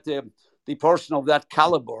is that the person of that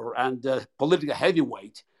caliber and political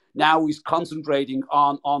heavyweight now is concentrating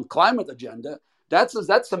on climate agenda. That's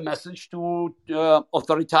a message to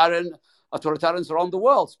authoritarians around the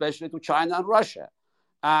world, especially to China and Russia.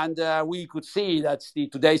 And we could see that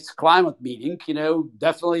today's climate meeting,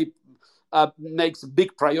 definitely makes a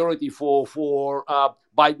big priority for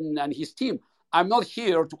Biden and his team. I'm not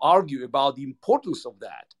here to argue about the importance of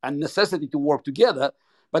that and necessity to work together,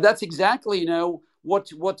 but that's exactly,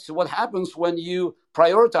 what happens when you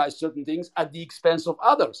prioritize certain things at the expense of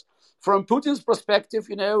others. From Putin's perspective,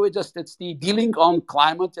 it's the dealing on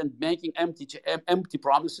climate and making empty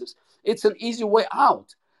promises. It's an easy way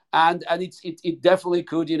out. And it definitely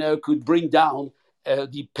could bring down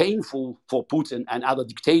the painful for Putin and other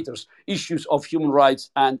dictators issues of human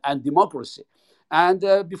rights and democracy. And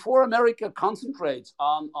before America concentrates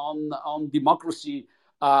on democracy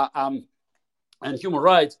and human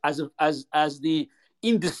rights as the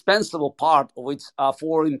indispensable part of its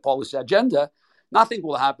foreign policy agenda, nothing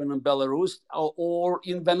will happen in Belarus or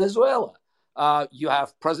in Venezuela. You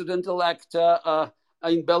have President-elect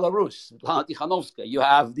in Belarus, Tikhanovskaya. You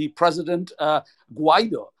have the President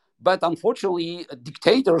Guaido. But unfortunately,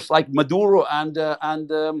 dictators like Maduro and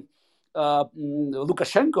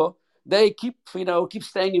Lukashenko, they keep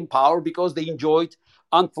staying in power because they enjoyed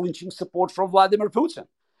unflinching support from Vladimir Putin.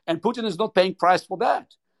 And Putin is not paying price for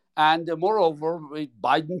that. And moreover,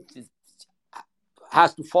 Biden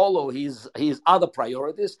has to follow his other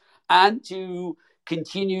priorities and to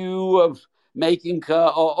continue making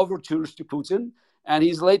overtures to Putin. And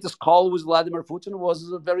his latest call with Vladimir Putin was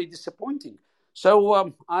very disappointing.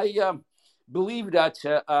 So I believe that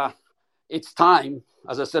it's time,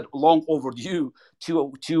 as I said, long overdue,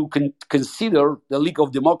 to consider the League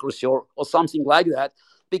of Democracy or something like that,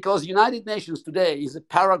 because United Nations today is a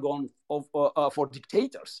paragon of for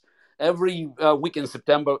dictators. Every week in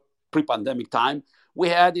September, pre-pandemic time, we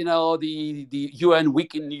had the UN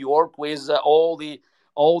week in New York with all the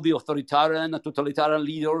authoritarian and totalitarian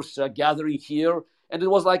leaders gathering here, and it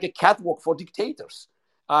was like a catwalk for dictators.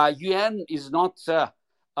 UN has not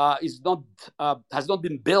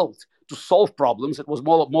been built to solve problems. It was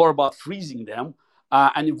more about freezing them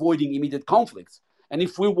and avoiding immediate conflicts. And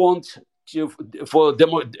if we want for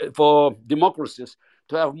democracies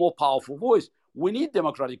to have more powerful voice, we need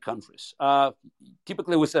democratic countries.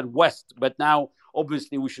 Typically, we said West, but now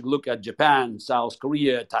obviously we should look at Japan, South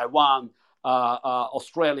Korea, Taiwan,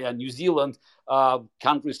 Australia, New Zealand,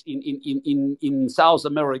 countries in South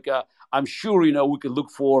America, I'm sure, we could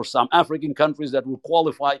look for some African countries that will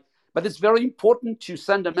qualify. But it's very important to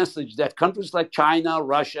send a message that countries like China,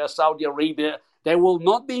 Russia, Saudi Arabia, they will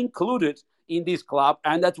not be included in this club,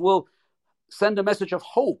 and that will send a message of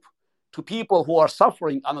hope to people who are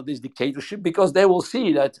suffering under this dictatorship, because they will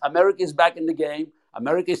see that America is back in the game,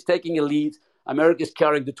 America is taking a lead, America is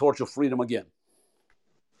carrying the torch of freedom again.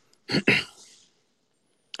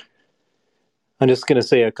 I'm just going to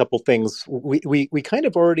say a couple things. We kind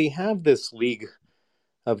of already have this League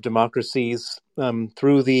of Democracies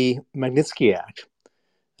through the Magnitsky Act.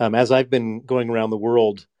 As I've been going around the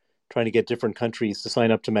world trying to get different countries to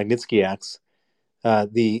sign up to Magnitsky Acts,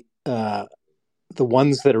 the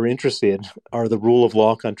ones that are interested are the rule of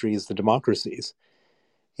law countries, the democracies,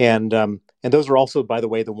 and those are also, by the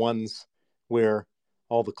way, the ones where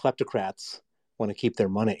all the kleptocrats want to keep their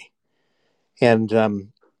money, and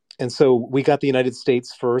so we got the United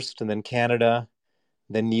States first, and then Canada,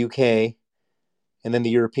 then the UK, and then the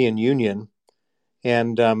European Union,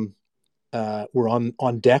 and we're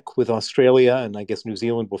on deck with Australia, and I guess New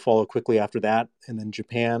Zealand will follow quickly after that, and then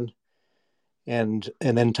Japan, and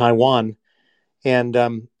then Taiwan. And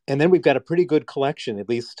then we've got a pretty good collection, at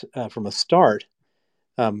least from a start,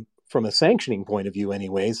 from a sanctioning point of view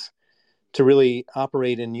anyways, to really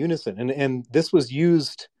operate in unison. And this was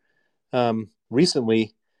used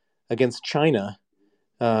recently against China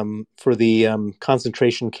for the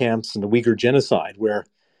concentration camps and the Uyghur genocide, where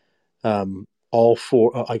all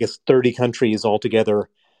 30 countries altogether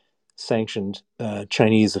sanctioned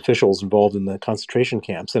Chinese officials involved in the concentration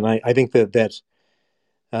camps. And I think that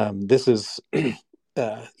this is,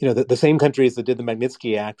 the same countries that did the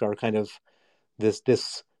Magnitsky Act are kind of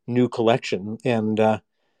this new collection, and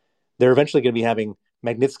they're eventually going to be having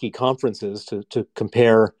Magnitsky conferences to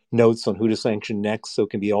compare notes on who to sanction next, so it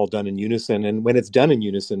can be all done in unison. And when it's done in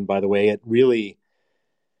unison, by the way, it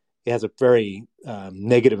has a very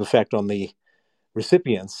negative effect on the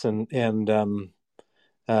recipients, and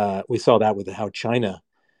we saw that with how China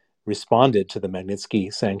responded to the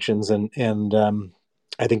Magnitsky sanctions, and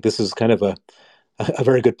I think this is kind of a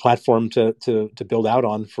very good platform to build out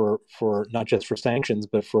on for not just for sanctions,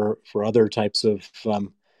 but for other types of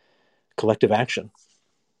collective action.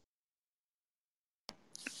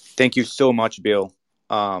 Thank you so much, Bill.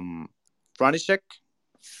 František?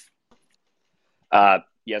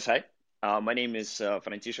 Yes, hi. My name is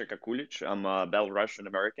František Akulic. I'm a Belarusian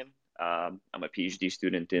American. I'm a PhD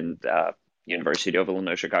student in the University of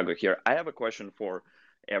Illinois Chicago here. I have a question for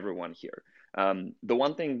everyone here. The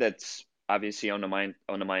one thing that's obviously on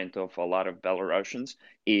the mind of a lot of Belarusians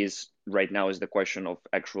is the question of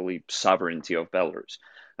actually sovereignty of Belarus.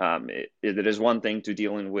 It is one thing to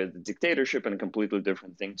dealing with dictatorship, and a completely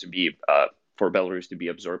different thing to be for Belarus to be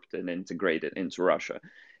absorbed and integrated into Russia.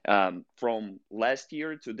 From last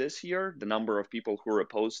year to this year, the number of people who are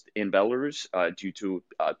opposed in Belarus, due to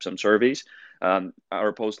some surveys, are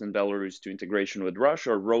opposed in Belarus to integration with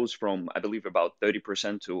Russia rose from, I believe, about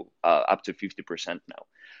 30% to up to 50% now.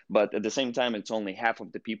 But at the same time, it's only half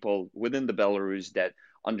of the people within the Belarus that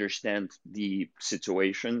understand the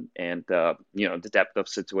situation and the depth of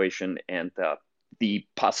situation and the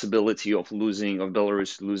possibility of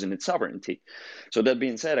Belarus losing its sovereignty. So that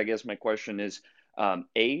being said, I guess my question is,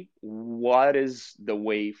 what is the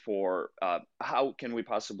way for how can we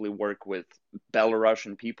possibly work with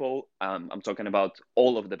Belarusian people? I'm talking about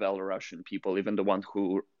all of the Belarusian people, even the ones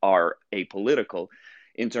who are apolitical,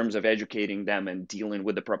 in terms of educating them and dealing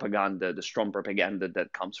with the propaganda, the strong propaganda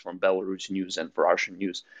that comes from Belarus news and Russian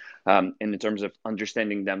news, and in terms of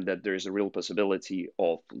understanding them that there is a real possibility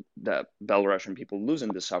of the Belarusian people losing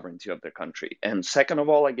the sovereignty of their country. And second of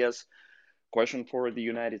all, I guess, question for the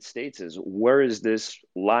United States is, where is this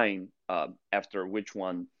line after which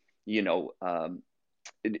one, during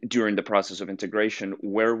the process of integration,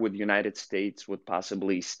 where would the United States would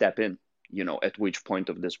possibly step in, at which point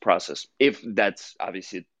of this process, if that's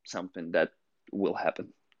obviously something that will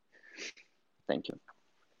happen. Thank you.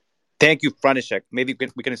 Thank you, František. Maybe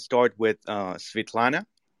we can start with Svetlana.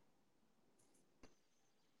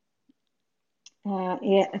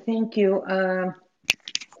 Thank you.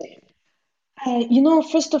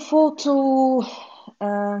 First of all, to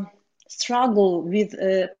struggle with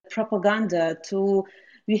propaganda,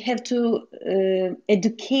 we have to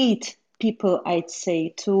educate people, I'd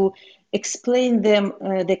say, to explain them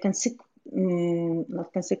the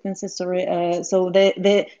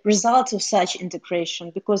results of such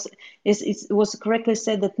integration, because it was correctly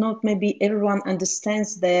said that not maybe everyone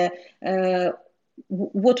understands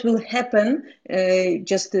what will happen in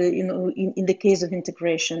the case of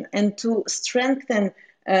integration, and to strengthen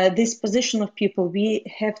this position of people, we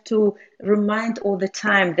have to remind all the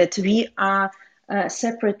time that we are a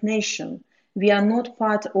separate nation. We are not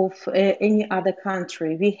part of any other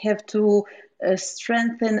country. We have to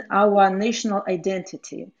strengthen our national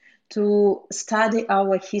identity, to study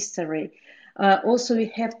our history. Also,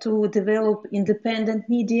 we have to develop independent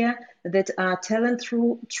media that are telling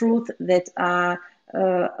truth, that are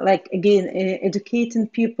educating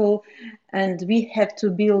people, and we have to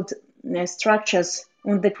build structures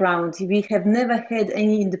on the ground. We have never had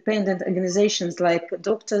any independent organizations like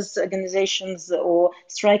doctors' organizations or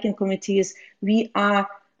striking committees. We are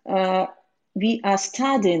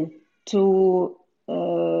studying to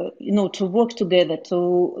to work together,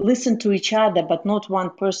 to listen to each other, but not one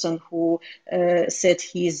person who said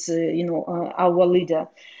he's our leader.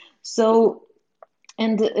 So,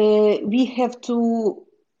 and we have to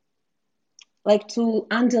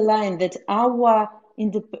underline that our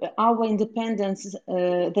independence,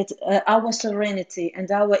 our sovereignty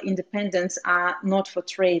and our independence are not for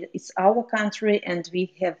trade. It's our country, and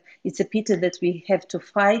it's a pity that we have to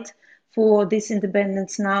fight for this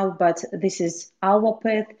independence now, but this is our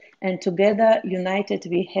path, and together, united,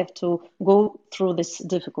 we have to go through these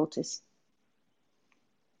difficulties.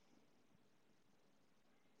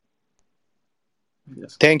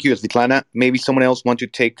 Yes. Thank you, Svetlana. Maybe someone else want to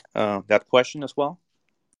take that question as well?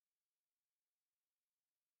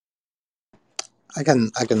 I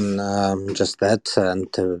can just add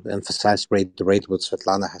and to emphasize, reiterate what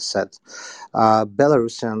Svetlana has said.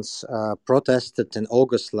 Belarusians protested in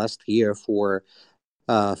August last year for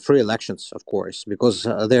free elections, of course, because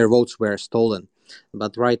their votes were stolen.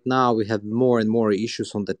 But right now we have more and more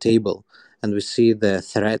issues on the table, and we see the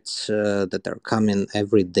threats that are coming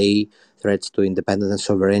every day, threats to independence and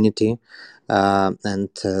sovereignty, and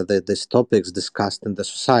these topics discussed in the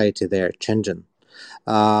society, they are changing.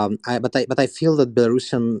 But I feel that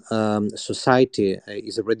Belarusian society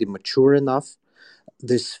is already mature enough.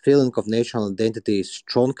 This feeling of national identity is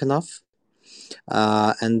strong enough,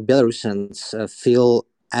 and Belarusians feel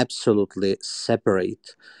absolutely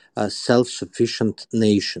separate, self-sufficient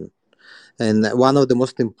nation. And one of the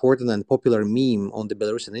most important and popular meme on the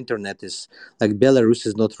Belarusian internet is like, Belarus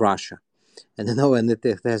is not Russia. And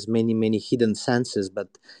it has many hidden senses,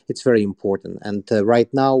 but it's very important. And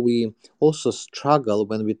right now we also struggle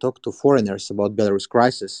when we talk to foreigners about Belarus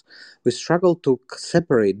crisis. We struggle to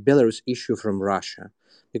separate Belarus issue from Russia,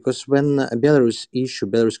 because when Belarus issue,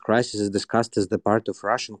 Belarus crisis is discussed as the part of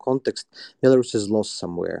Russian context, Belarus is lost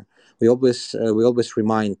somewhere. We always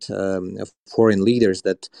remind foreign leaders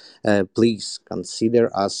that please consider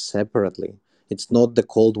us separately. It's not the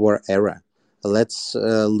Cold War era. Let's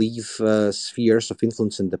leave spheres of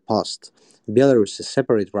influence in the past. Belarus is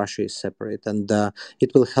separate, Russia is separate, and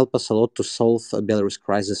it will help us a lot to solve Belarus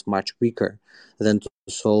crisis much quicker than to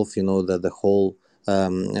solve, the whole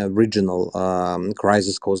regional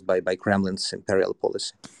crisis caused by Kremlin's imperial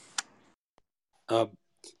policy.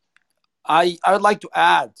 I would like to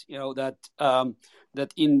add, that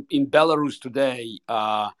that in Belarus today,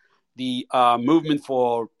 the movement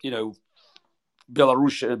for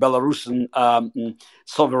Belarusian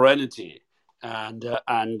sovereignty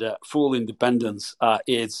and full independence,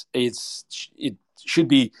 it should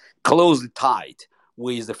be closely tied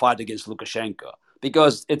with the fight against Lukashenko,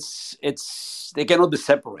 because they cannot be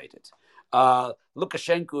separated.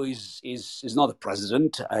 Lukashenko is not a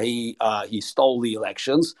president. He stole the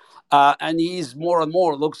elections, and he's more and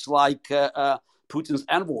more looks like Putin's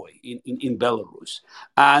envoy in Belarus.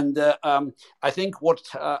 And I think what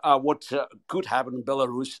could happen in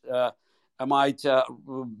Belarus might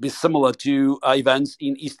be similar to events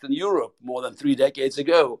in Eastern Europe more than 3 decades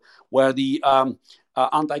ago, where the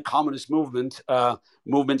anti-communist movement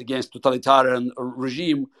against totalitarian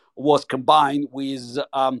regime was combined with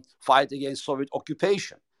fight against Soviet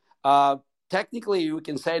occupation. Technically, we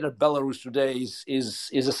can say that Belarus today is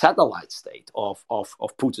a satellite state of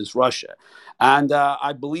Putin's Russia. And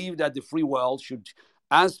I believe that the free world should,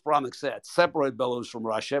 as Pramek said, separate Belarus from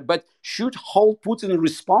Russia, but should hold Putin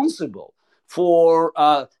responsible for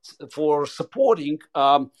supporting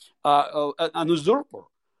an usurper,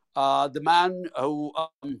 the man who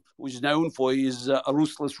is known for his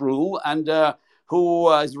ruthless rule and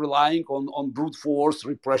who is relying on brute force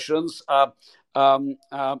repressions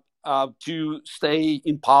to stay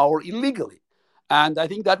in power illegally. And I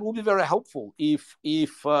think that will be very helpful if the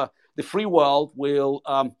free world will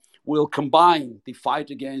combine the fight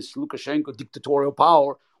against Lukashenko dictatorial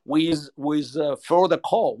power with further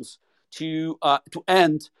calls to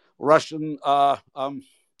end Russian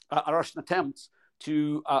attempts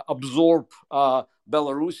to absorb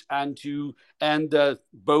Belarus and to end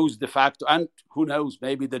both de facto and, who knows,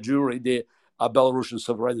 maybe de jure, the Belarusian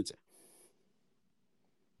sovereignty.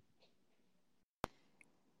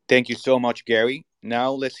 Thank you so much, Gary.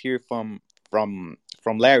 Now let's hear from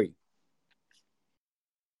Larry.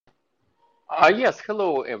 Yes,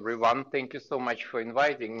 hello everyone. Thank you so much for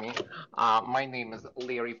inviting me. My name is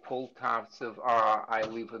Larry Poltavtsev. I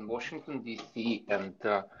live in Washington, D.C., and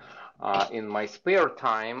in my spare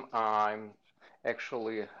time, I'm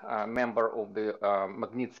actually a member of the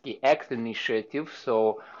Magnitsky Act initiative.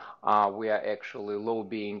 So we are actually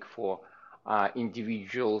lobbying for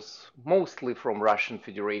individuals, mostly from Russian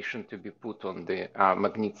Federation, to be put on the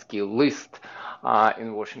Magnitsky list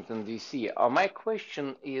in Washington, D.C. My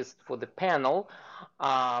question is for the panel.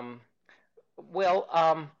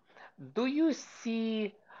 Do you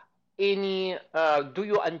see any, do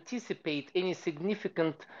you anticipate any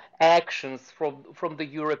significant actions from the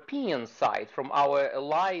European side, from our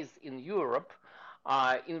allies in Europe,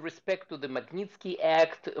 in respect to the Magnitsky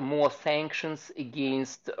Act, more sanctions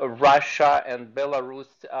against Russia and Belarus,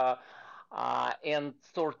 and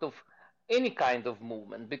sort of any kind of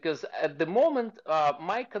movement? Because at the moment,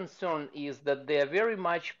 my concern is that they are very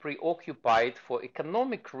much preoccupied for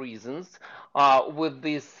economic reasons with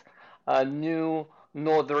this new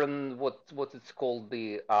northern, what it's called,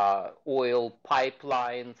 the oil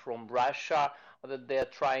pipeline from Russia that they're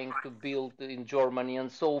trying to build in Germany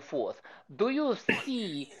and so forth. Do you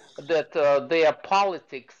see that their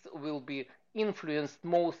politics will be influenced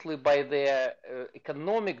mostly by their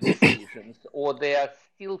economic decisions, or they are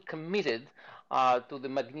still committed to the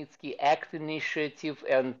Magnitsky Act initiative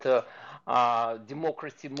and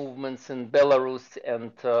democracy movements in Belarus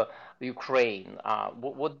and Ukraine?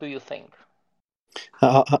 What do you think?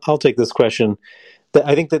 I'll take this question.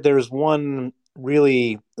 I think that there's one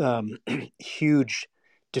really huge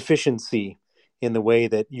deficiency in the way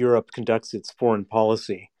that Europe conducts its foreign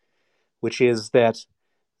policy, which is that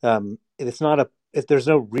there's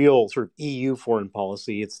no real sort of EU foreign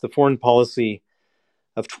policy. It's the foreign policy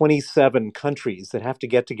of 27 countries that have to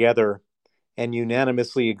get together and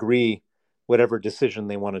unanimously agree whatever decision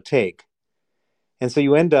they want to take. And so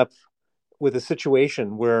you end up with a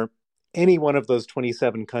situation where any one of those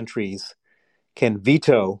 27 countries can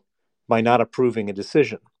veto by not approving a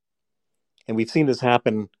decision. And we've seen this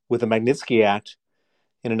happen with the Magnitsky Act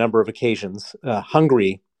in a number of occasions.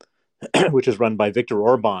 Hungary, which is run by Viktor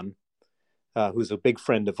Orban, who's a big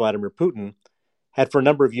friend of Vladimir Putin, had for a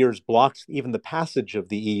number of years blocked even the passage of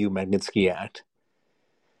the EU Magnitsky Act.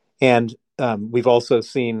 And we've also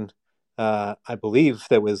seen, I believe,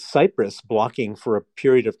 there was Cyprus blocking for a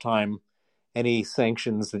period of time any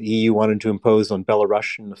sanctions that the EU wanted to impose on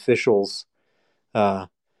Belarusian officials until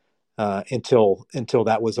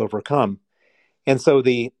that was overcome. And so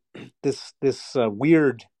this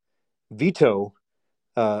weird veto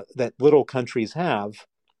that little countries have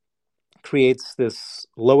creates this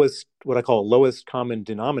what I call lowest common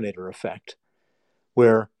denominator effect,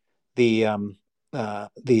 where the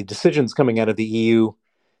decisions coming out of the EU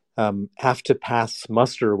have to pass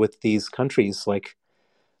muster with these countries like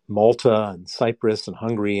Malta and Cyprus and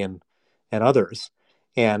Hungary and others,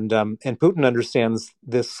 and Putin understands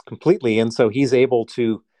this completely, and so he's able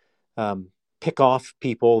to pick off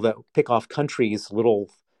countries, little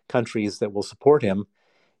countries that will support him,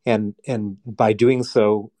 and by doing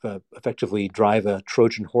so, effectively drive a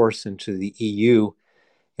Trojan horse into the EU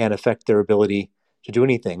and affect their ability to do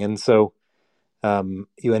anything. And so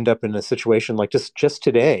you end up in a situation like just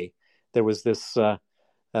today, there was this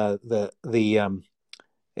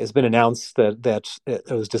it's been announced that it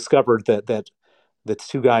was discovered that the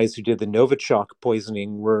two guys who did the Novichok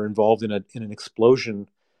poisoning were involved in an explosion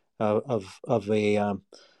of a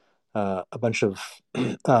bunch of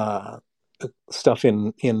stuff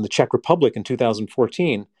in the Czech Republic in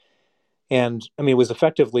 2014, and I mean it was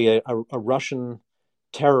effectively a Russian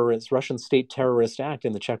state terrorist act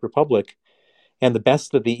in the Czech Republic, and the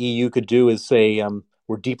best that the EU could do is say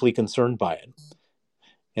we're deeply concerned by it.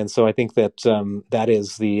 And so I think that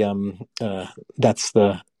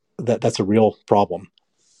that's a real problem.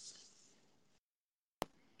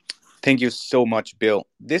 Thank you so much, Bill.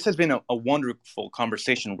 This has been a wonderful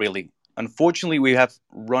conversation, really. Unfortunately, we have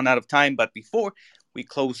run out of time, but before we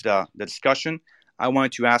close the discussion, I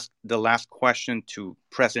wanted to ask the last question to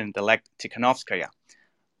President-elect Tikhanovskaya.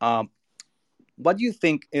 What do you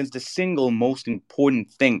think is the single most important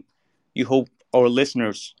thing you hope our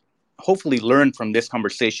listeners hopefully learn from this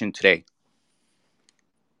conversation today?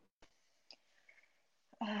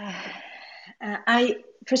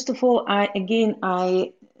 First of all, I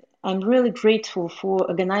I'm really grateful for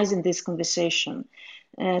organizing this conversation.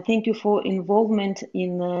 Thank you for involvement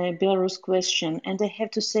in Belarus question. And I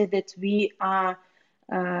have to say that we are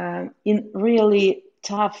in really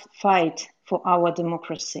tough fight for our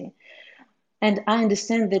democracy. And I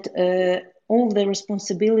understand that all the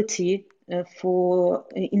responsibility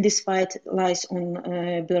in this fight lies on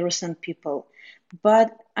Belarusian people.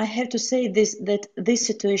 But I have to say that this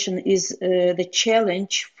situation is the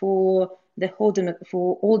challenge for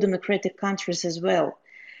for all democratic countries as well.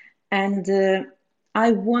 And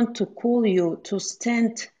I want to call you to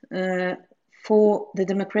stand for the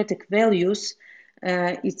democratic values.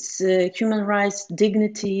 It's human rights,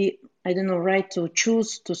 dignity, I don't know, right to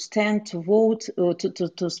choose, to stand, to vote,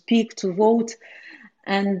 to speak, to vote,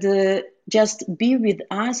 and just be with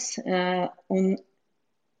us on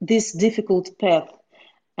this difficult path.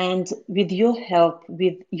 And with your help,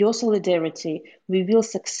 with your solidarity, we will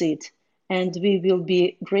succeed. And we will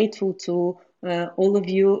be grateful to all of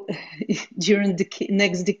you during the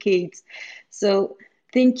next decades. So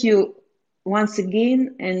thank you once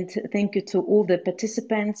again, and thank you to all the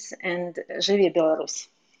participants, and Живи Belarus.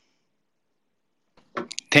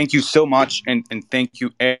 Thank you so much, and thank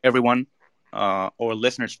you everyone, our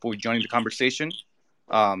listeners, for joining the conversation.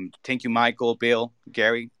 Thank you, Michael, Bill,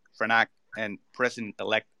 Gary, Franak, and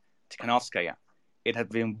President-elect Tikhanovskaya. It has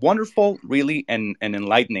been wonderful, really, and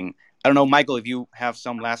enlightening. I don't know, Michael, if you have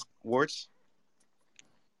some last words.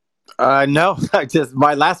 No,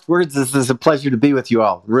 my last words is it's a pleasure to be with you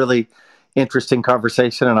all. Really interesting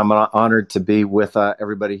conversation, and I'm honored to be with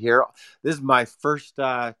everybody here. This is my first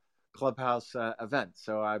Clubhouse event,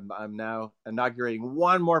 so I'm now inaugurating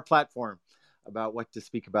one more platform about what to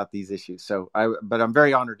speak about these issues. But I'm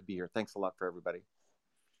very honored to be here. Thanks a lot for everybody.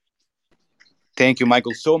 Thank you,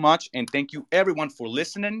 Michael, so much, and thank you everyone for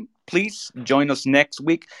listening. Please join us next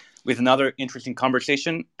week with another interesting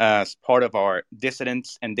conversation as part of our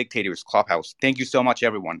Dissidents and Dictators Clubhouse. Thank you so much,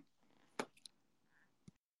 everyone.